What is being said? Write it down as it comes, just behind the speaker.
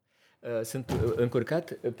Sunt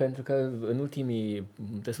încurcat pentru că în ultimii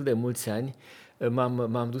destul de mulți ani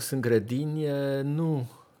m-am dus în grădini nu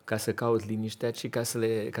ca să caut liniștea, ci ca să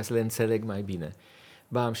le înțeleg mai bine.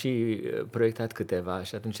 Ba, am și proiectat câteva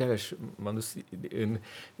și atunci iarăși m-am dus în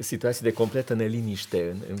situații de completă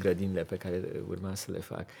neliniște în grădinile pe care urma să le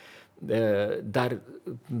fac. Dar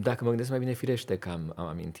dacă mă gândesc mai bine, firește că am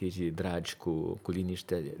amintiri dragi cu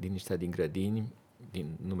liniștea din grădini,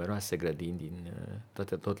 din numeroase grădini, din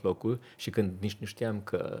tot locul, și când nici nu știam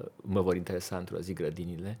că mă vor interesa într-o zi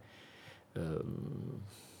grădinile.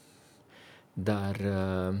 Dar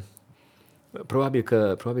probabil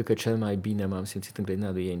că cel mai bine m-am simțit în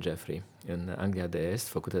grădina lui Ian Jeffrey, în Anglia de Est,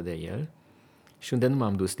 făcută de el, și unde nu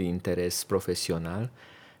m-am dus din interes profesional,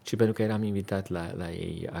 ci pentru că eram invitat la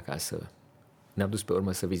ei acasă. Ne-am dus pe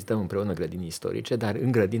urmă să vizităm împreună grădini istorice, dar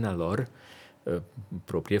în grădina lor,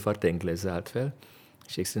 proprie, foarte engleză altfel,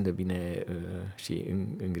 și extrem de bine și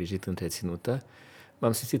îngrijit, întreținută,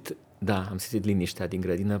 am simțit liniștea din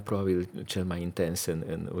grădină, probabil cel mai intens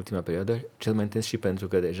în ultima perioadă, cel mai intens și pentru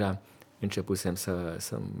că deja începusem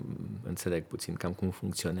să înțeleg puțin cam cum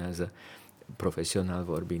funcționează, profesional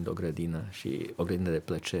vorbind, o grădină și o grădină de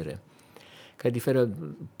plăcere, care diferă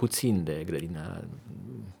puțin de grădina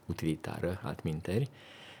utilitară, altminteri,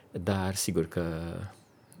 dar sigur că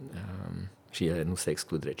și ele nu se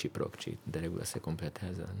exclud reciproc, ci de regulă se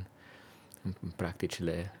completează în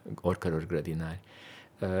practicile oricăror grădinari.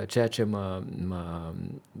 Ceea ce mă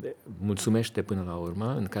mulțumește până la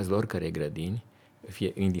urmă, în cazul oricărei grădini,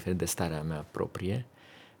 fie indiferent de starea mea proprie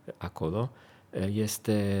acolo,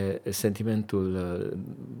 este sentimentul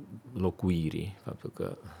locuirii, faptul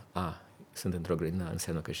că sunt într-o grădină,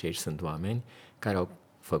 înseamnă că și aici sunt oameni care au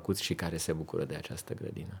făcut și care se bucură de această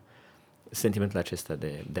grădină. Sentimentul acesta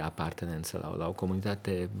de apartenență la o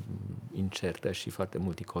comunitate incertă și foarte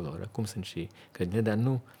multicoloră, cum sunt și grădinile, dar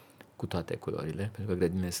nu cu toate culorile, pentru că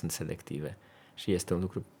grădinile sunt selective și este un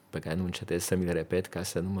lucru pe care nu încetez să mi-l repet ca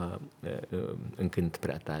să nu mă încânt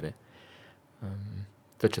prea tare.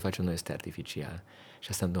 Tot ce facem noi este artificial și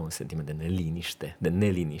asta îmi dă un sentiment de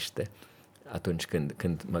neliniște atunci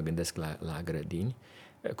când mă gândesc la grădini,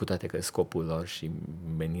 cu toate că scopul lor și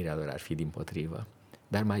menirea lor ar fi dimpotrivă.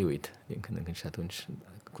 Dar mai uit din când în când și atunci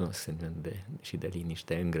cunosc sentimentul și de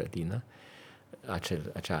liniște în grădină,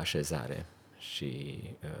 acea așezare și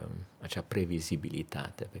acea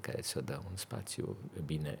previzibilitate pe care ți-o dă un spațiu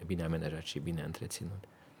bine amenajat și bine întreținut.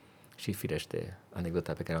 Și firește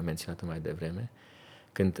anecdota pe care am menționat-o mai devreme,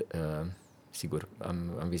 când, sigur,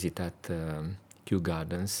 am vizitat Kew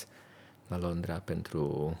Gardens la Londra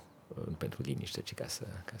pentru liniște, ci ca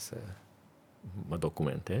să mă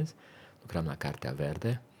documentez. Lucram la Cartea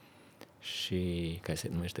Verde, și care se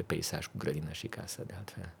numește Peisaj cu grădină și casă, de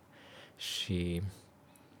altfel. Și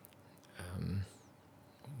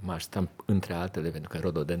mă așteptam, între altele, pentru că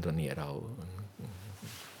rododendronii erau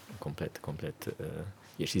complet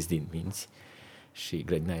ieșiți din minți și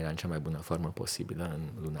grădina era în cea mai bună formă posibilă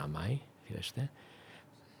în luna mai, firește.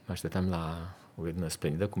 Mă așteptam la o grădină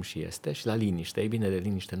splendidă, cum și este, și la liniște. Ei bine, de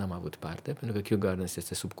liniște n-am avut parte, pentru că Kew Gardens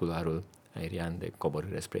este sub culoarul aerian de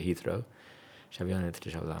coborâre spre Heathrow și avioanele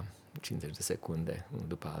treceau la 50 de secunde, unul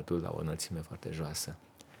după altul, la o înălțime foarte joasă.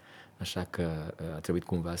 Așa că a trebuit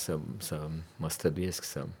cumva să mă străduiesc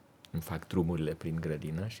să îmi fac drumurile prin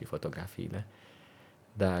grădină și fotografiile,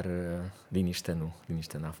 dar liniște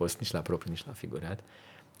n-a fost nici la propriu, nici la figurat.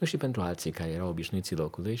 Nu și pentru alții care erau obișnuiții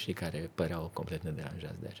locului și care păreau complet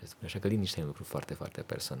nederanjați de acest lucru. Așa că liniștea e un lucru foarte, foarte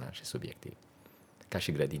personal și subiectiv, ca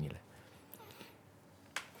și grădinile.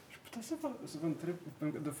 Puteți să vă întreb,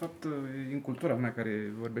 pentru că de fapt e în cultura mea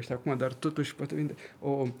care vorbește acum, dar totuși poate vinde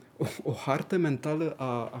o hartă mentală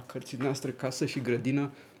a cărții noastre, Casă și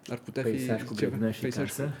Grădină, ar putea Peisaj fi cu grădină și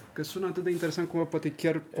casă? Că sună atât de interesant cum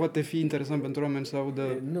poate fi interesant pentru oameni să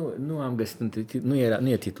audă. Nu am găsit un titlu, nu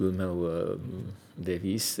e titlul meu de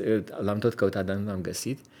vis, l-am tot căutat, dar nu l-am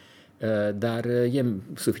găsit, dar e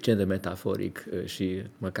suficient de metaforic și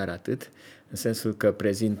măcar atât, în sensul că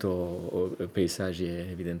prezint o peisaje,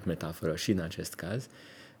 evident, metaforă și în acest caz.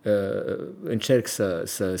 Încerc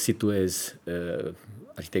să situez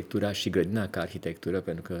arhitectura și grădina ca arhitectură,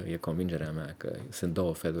 pentru că e convingerea mea că sunt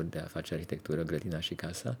două feluri de a face arhitectură, grădina și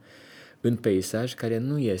casa, în peisaj care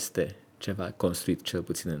nu este ceva construit, cel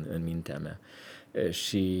puțin în mintea mea.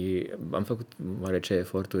 Și am făcut oarece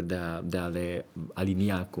eforturi de a le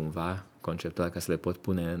alinia cumva conceptual, ca să le pot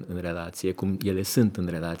pune în relație, cum ele sunt în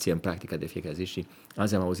relație în practica de fiecare zi. Și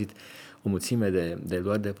azi am auzit o mulțime de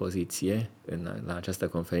luări de poziție la această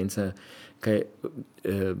conferință, că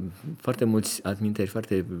foarte mulți altminteri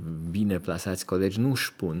foarte bine plasați colegi nu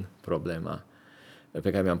își pun problema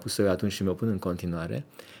pe care mi-am pus-o eu atunci și mi-o pun în continuare,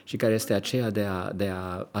 și care este aceea de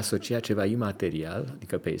a asocia ceva imaterial,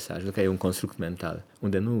 adică peisajul, care e un construct mental,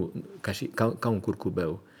 unde nu, ca un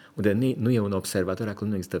curcubeu, unde nu e un observator, acolo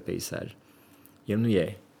nu există peisaj. El nu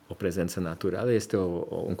e o prezență naturală, este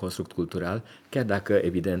un construct cultural, chiar dacă,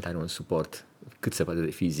 evident, are un suport cât se poate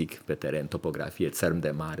de fizic pe teren, topografie, țărm de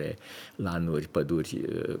mare, lanuri, păduri,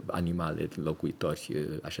 animale, locuitori,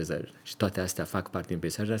 așezări. Și toate astea fac parte din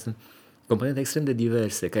peisaj, dar sunt componente extrem de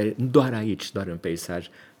diverse, care doar aici, doar în peisaj,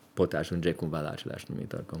 pot ajunge cumva la același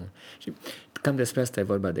numitor comun. Și cam despre asta e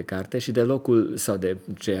vorba de carte și de locul sau de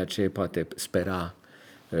ceea ce poate spera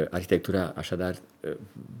arhitectura, așadar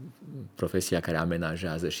profesia care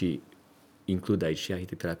amenajează și include aici și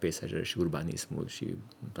arhitectura peisajeră și urbanismul și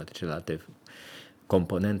toate celelalte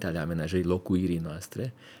componente ale amenajării locuirii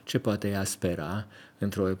noastre, ce poate ea spera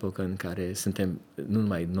într-o epocă în care suntem nu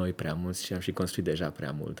numai noi prea mulți, ci am și construit deja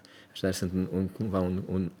prea mult. Așadar sunt cumva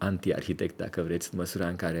un anti-arhitect, dacă vreți, în măsura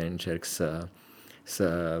în care încerc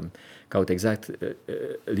să caut exact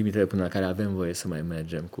limitele până la care avem voie să mai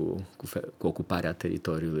mergem cu ocuparea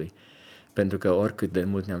teritoriului. Pentru că oricât de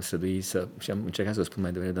mult ne-am străduit și am încercat să o spun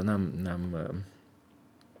mai devreme, dar n-am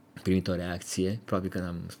primit o reacție, probabil că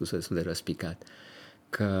n-am spus-o destul de răspicat,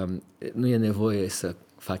 că nu e nevoie să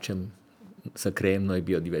creăm noi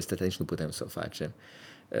biodiversitatea, nici nu putem să o facem.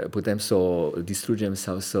 Putem să o distrugem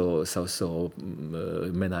sau să o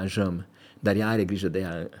menajăm, dar ea are grijă de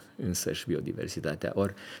ea însăși, biodiversitatea.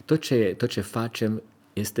 Ori tot ce facem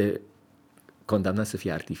este condamnat să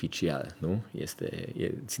fie artificial, nu?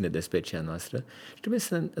 Ține de specia noastră și trebuie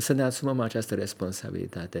să ne asumăm această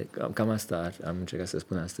responsabilitate. Cam asta am încercat să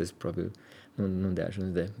spun astăzi, probabil nu de ajuns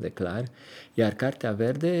de clar. Iar Cartea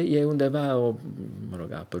Verde e undeva, a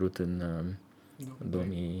apărut în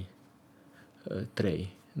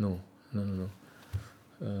 2003.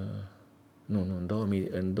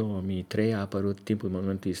 În 2003 a apărut Timpul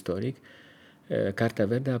Monumentului Istoric. Cartea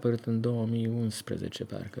Verde a apărut în 2011,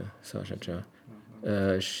 parcă, sau așa ceva.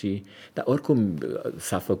 Dar oricum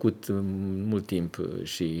s-a făcut mult timp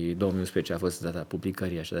și 2011 a fost data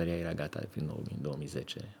publicării, așadar ea era gata prin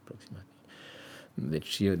 2010 aproximativ.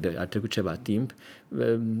 Deci a trecut ceva timp.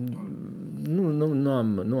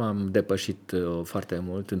 Nu am depășit foarte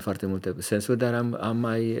mult, în foarte multe sensuri, dar am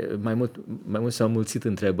mai mult s-au mulțit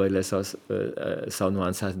întrebările sau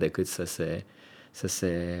nuanțat decât să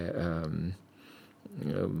se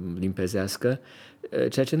limpezească,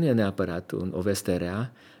 ceea ce nu e neapărat o veste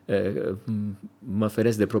rea. Mă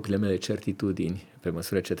feresc de propriile mele certitudini pe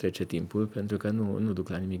măsură ce trece timpul, pentru că nu duc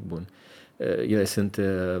la nimic bun. Ele sunt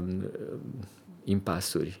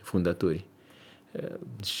impasuri, fundături.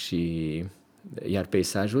 Iar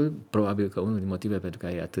peisajul, probabil că unul din motive pentru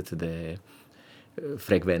care e atât de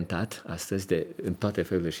frecventat astăzi în toate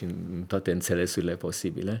felurile și în toate înțelesurile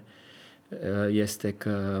posibile, este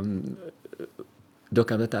că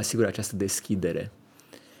deocamdată asigură această deschidere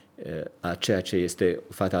a ceea ce este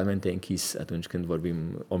fatalmente închis atunci când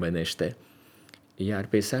vorbim omenește. Iar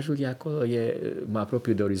peisajul e acolo, mă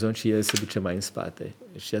apropiu de orizont și el se duce mai în spate.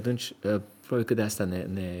 Și atunci, probabil că de asta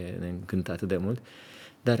ne încântă atât de mult,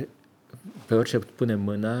 dar pe orice punem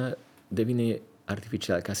mâna, devine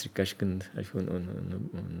artificial, ca și când ar fi un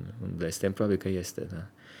blestem, probabil că este, da.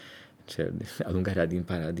 Alungarea din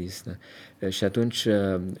paradis. Da? Și atunci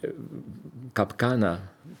capcana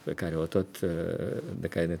de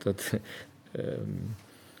care ne tot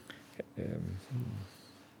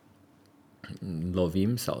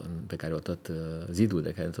lovim, sau pe care zidul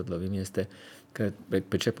de care ne tot lovim, este că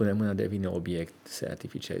pe ce punem mâna devine obiect, se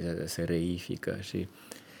artificializează, se reifică și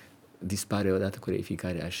dispare odată cu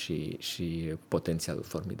reificarea și potențialul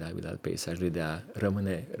formidabil al peisajului de a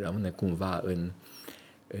rămâne cumva în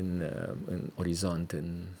orizont,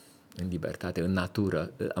 în libertate, în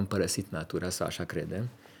natură. Am părăsit natura, sau așa credem,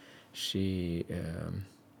 și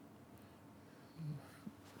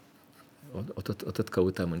o tot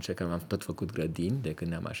căutăm, încercăm, am tot făcut grădini de când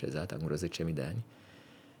ne-am așezat, acum vreo 10.000 de ani,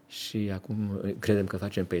 și acum credem că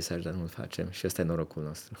facem peisaj, dar nu-l facem și ăsta e norocul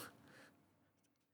nostru.